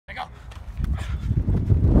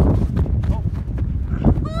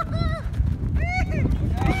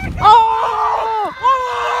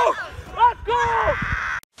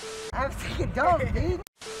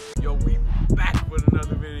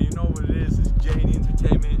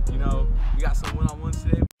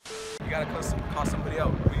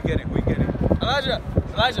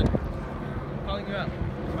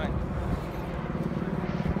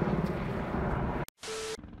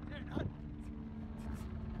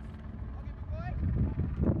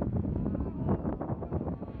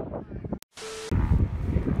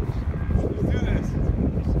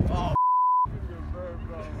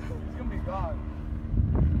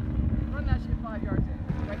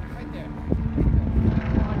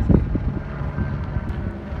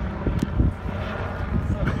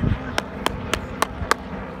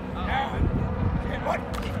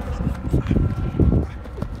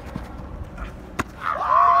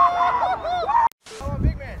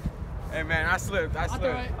Hey man, I slipped. I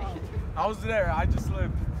was there. I just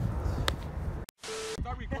slipped.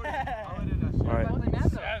 Start recording. I'll edit that shit. All right.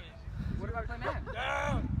 What if I play man?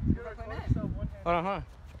 Down. What if I play man? Hold on, huh?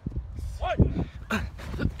 What?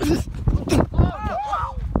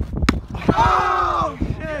 Oh!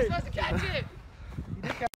 You're supposed to catch it!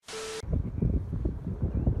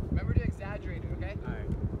 Remember to exaggerate it, okay?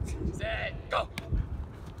 Alright. Set, go!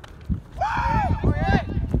 Oh yeah!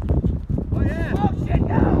 Oh yeah! Oh shit,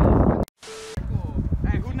 no!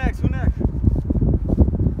 Hey, who next? Who next?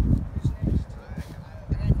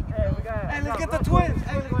 Hey, let's get the twins!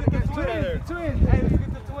 Hey, let's get the twins! Twins! Hey, let's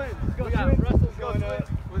get the twins! We got Russell's going up.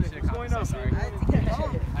 What's going up? Sorry.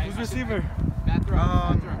 Who's receiver? Matt throw.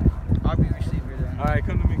 I'll be receiver then. Alright,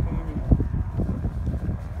 come to me, come to me.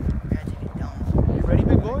 You ready,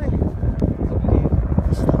 big boy?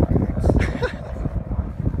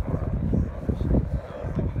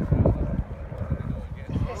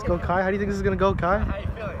 Let's go, Kai. How do you think this is gonna go, Kai? How you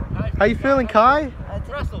feeling? How you feeling, Kai?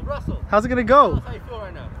 Russell. How's it gonna go? How you feel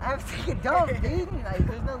right now? I'm thinking dumb, dude. Like,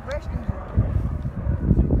 there's no questions.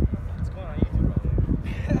 What's going on YouTube, bro?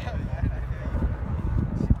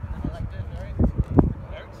 Like this, alright?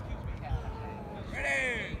 Excuse me.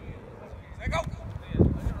 Ready! Say go!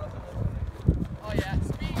 Oh yeah,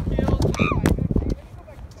 speed kills.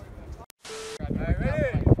 Alright,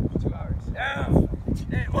 ready? 2 hours. Down!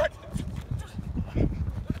 Hey, what?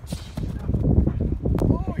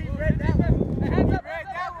 Oh, he read that one. Hands up, read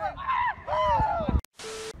that one.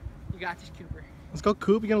 You got this, Cooper. Let's go,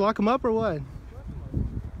 Coop. You gonna lock him up or what?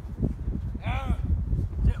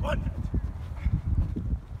 What?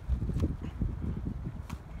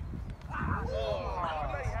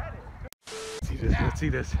 Let's see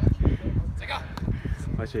this. Say go.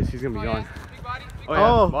 Watch this. He's gonna be gone. Big body. Oh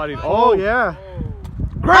yeah. Oh, Bodied. oh yeah.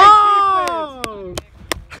 Great Oh!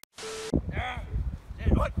 Yeah.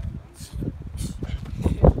 Hey, what?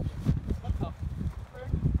 Big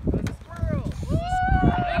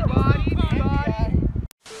body, big body.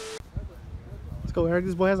 Let's go, Eric.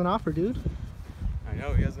 This boy has an offer, dude. I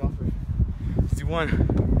know he has an offer. D1.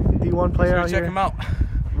 D1 player out Check here. him out.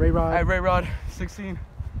 Ray Rod. At RayRod16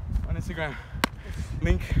 on Instagram.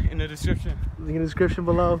 Link in the description. Link in the description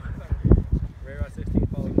below. RayRod16,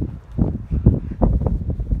 follow me.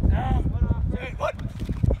 Hey, what?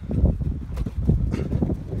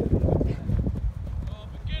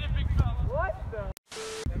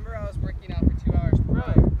 Remember I was working out for 2 hours.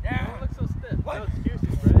 Really? Yeah. Don't look so stiff. What? No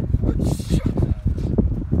excuses, Brad.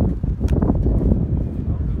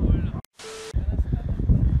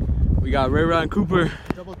 We got Ray Rod and Cooper.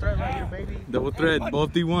 Double threat right here, baby. Double threat,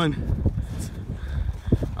 both D1.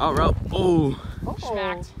 Out route. Oh.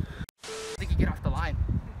 Smacked. I think you get off the line.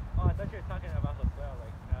 Oh, I thought you were talking about the spell.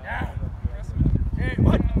 Like, Yeah. Hey,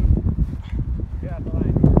 what? yeah, the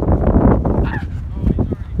line.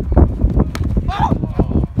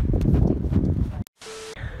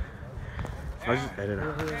 I'll just edit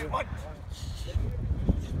it. Hey, what?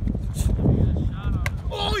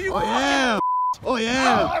 Oh, you. Oh yeah. Oh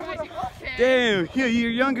yeah. Damn. Here,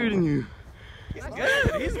 you're younger than you. He's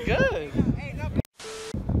good. He's good.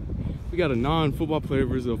 We got a non-football player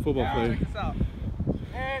versus a football player. Check this out.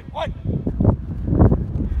 And what?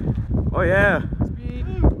 Oh yeah.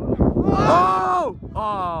 Oh!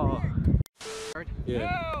 Oh!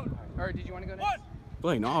 Yeah. Or did you want to go next?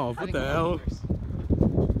 Playing off. What the hell?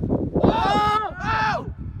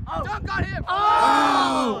 Oh! Dunk got him!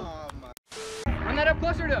 Oh! Run that up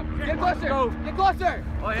closer to him. Get closer. Go. Get closer.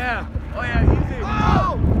 Oh yeah. Oh yeah. Easy.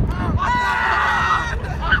 Oh!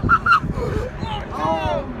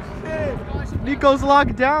 Shit. Nico's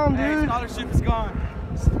locked down, Hey, dude. scholarship is gone.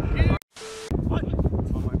 What?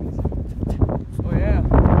 Oh yeah.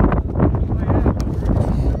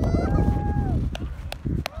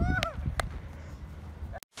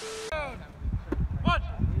 What?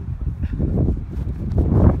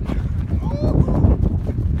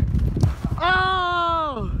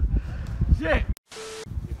 Oh! Shit.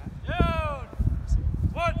 Down.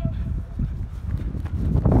 What?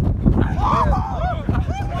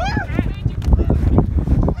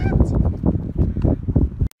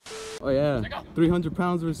 Oh yeah. 300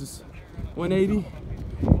 pounds versus 180.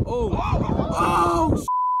 Oh. Oh.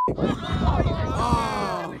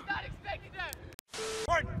 Oh. Not expecting that.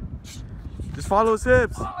 Just follow his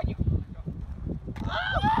hips.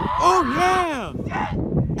 Oh yeah.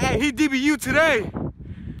 Hey, he DBU today.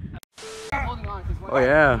 Holding on. Oh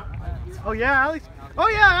yeah. Oh yeah, Alex. Oh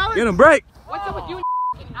yeah, Alex. Get him break. What's up with you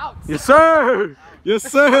and outs? Yes sir. Yes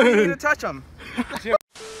You need sir. to touch him.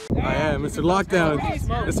 Oh yeah, Mr. Lockdown.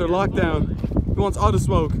 Mr. Lockdown. He wants all the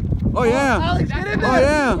smoke. Oh yeah. Alex, get in there. Oh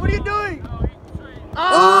yeah. What are you doing?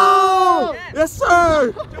 Oh! Yes,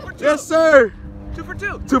 sir. 2 for 2. Yes, sir. 2 for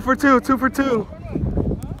 2. 2 for 2. 2 for 2.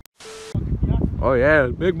 Oh yeah,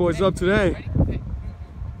 big boy's up today.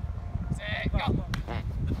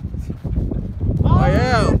 Oh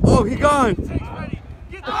yeah. Oh, he gone.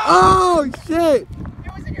 Oh shit. It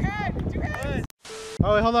was in your head. 2 heads.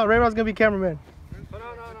 Oh wait, hold on. Ray Rod's gonna be cameraman. No.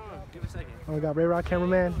 Give a second. Oh, we got Ray Rod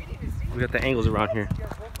cameraman. We got the angles around here.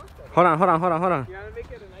 Hold on. You gotta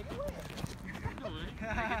make it a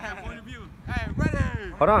point of view. Hey, ready.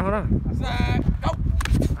 Hold on. Set, go.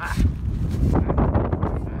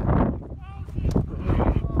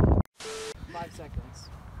 5 seconds.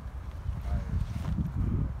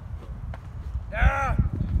 Yeah.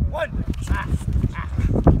 1.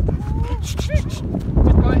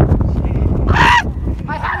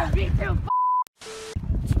 My hand was beat too.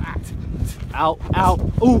 Out.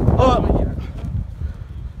 Ooh, up.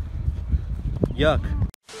 Yuck.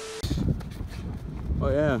 Oh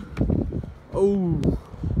yeah. Oh.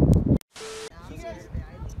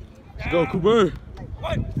 Let's go, Cooper.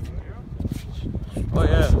 1. Oh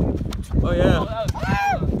yeah. Oh yeah.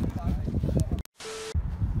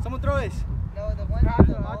 Someone throw this. No, the one with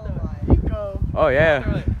the wall line. Go. Oh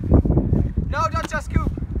yeah. No, don't just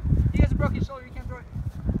scoop. He has a broken shoulder. You can't throw it.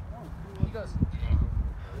 He goes.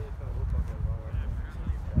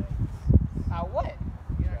 At what?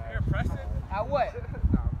 At what?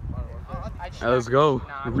 Let's go.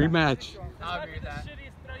 Rematch. I'll agree with that.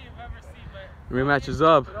 Rematch is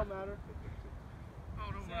up.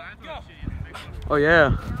 Oh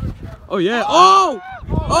yeah. Oh yeah. Oh!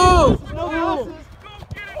 Oh!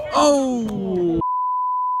 Oh!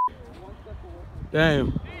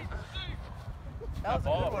 Damn. That was a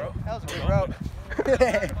good one. That was a good route.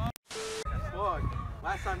 Look,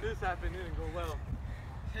 last time this happened, it didn't go well.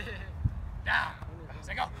 Now.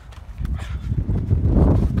 Say go.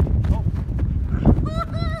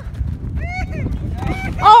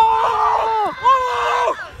 Oh!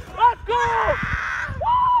 Oh! Let's go!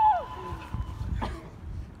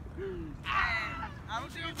 I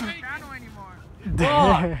don't think it's piano anymore.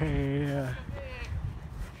 Damn.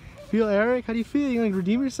 Feel Eric? How do you feel? You gonna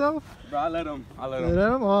redeem yourself? Bro, I let him. I let Let him.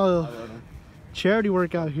 him? I Oh, let him. charity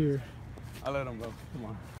work out here. I let him go. Come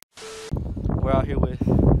on. We're out here with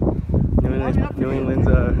New England's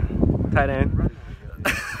tight end.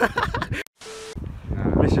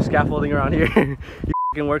 Mr. Scaffolding around here. He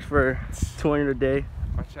f***ing works for 200 a day.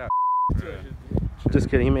 Watch out. Just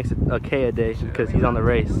kidding, he makes a K a day because he's on the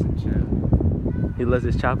race. He loves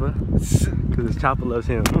his chopper because his chopper loves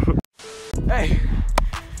him. Hey,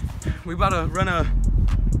 we about to run a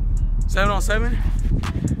 7-on-7.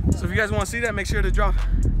 So if you guys want to see that, make sure to drop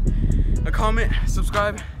a comment,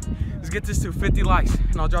 subscribe. Let's get this to 50 likes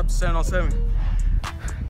and I'll drop the 7-on-7.